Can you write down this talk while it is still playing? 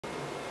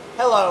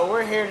Hello,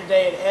 we're here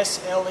today at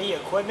SLE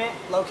Equipment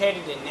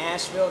located in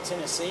Nashville,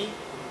 Tennessee.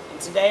 And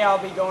today I'll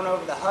be going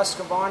over the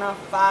Husqvarna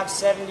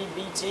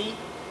 570BTS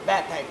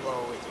backpack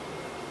blower with you.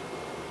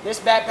 This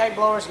backpack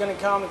blower is going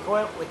to come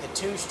equipped with a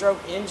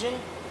 2-stroke engine.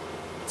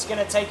 It's going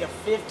to take a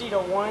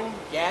 50-to-1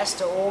 gas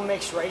to oil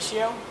mix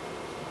ratio.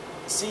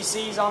 The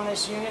CCs on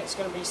this unit is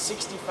going to be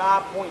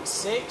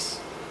 65.6,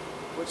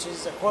 which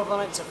is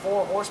equivalent to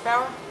 4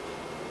 horsepower.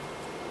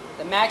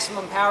 The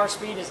maximum power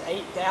speed is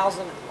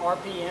 8,000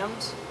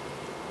 RPMs.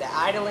 The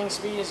idling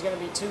speed is going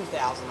to be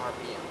 2,000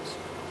 RPMs.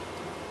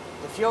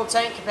 The fuel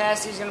tank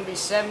capacity is going to be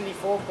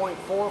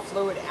 74.4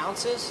 fluid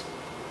ounces.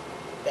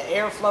 The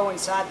airflow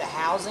inside the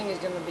housing is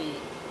going to be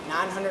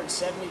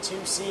 972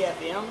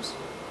 CFMs.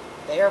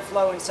 The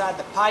airflow inside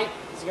the pipe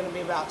is going to be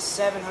about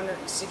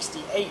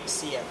 768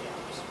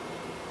 CFMs.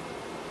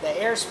 The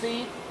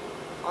airspeed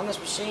on this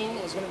machine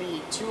is going to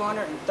be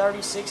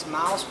 236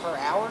 miles per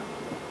hour.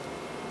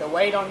 The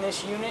weight on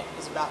this unit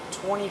is about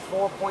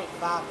 24.5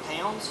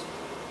 pounds.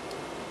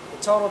 The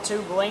total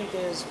tube length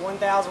is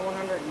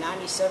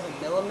 1,197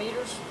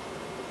 millimeters.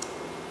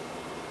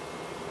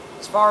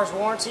 As far as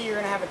warranty, you're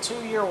going to have a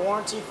 2-year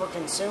warranty for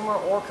consumer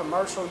or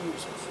commercial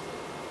users.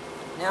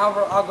 Now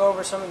I'll go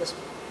over some of the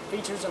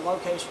features and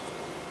locations.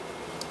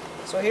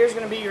 So here's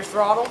going to be your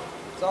throttle.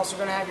 It's also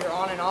going to have your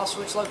on and off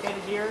switch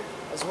located here,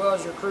 as well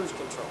as your cruise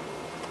control.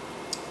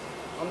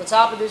 On the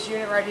top of this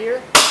unit right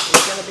here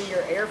is going to be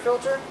your air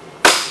filter.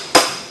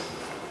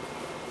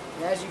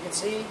 And as you can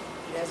see,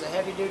 it has a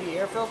heavy-duty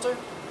air filter.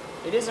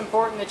 It is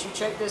important that you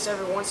check this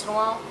every once in a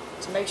while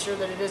to make sure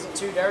that it isn't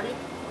too dirty.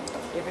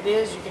 If it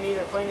is, you can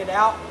either clean it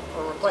out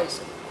or replace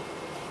it.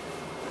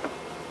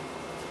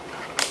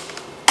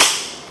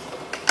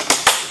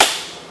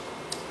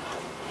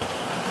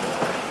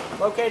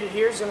 Located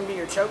here is going to be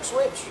your choke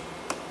switch.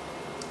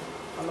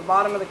 On the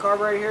bottom of the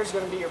carburetor here is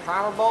going to be your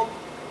primer bulb.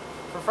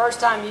 For first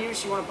time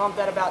use, you want to pump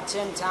that about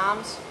 10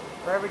 times.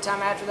 For every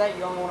time after that,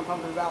 you only want to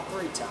pump it about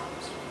 3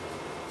 times.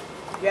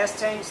 Gas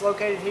tank's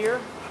located here.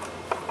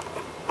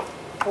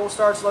 Pull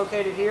start's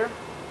located here.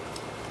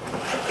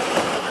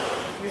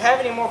 If you have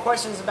any more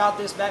questions about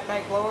this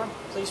backpack blower,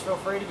 please feel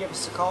free to give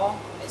us a call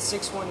at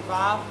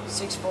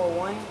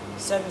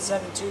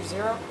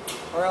 615-641-7720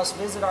 or else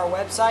visit our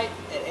website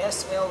at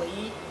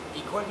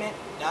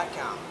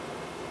sleequipment.com.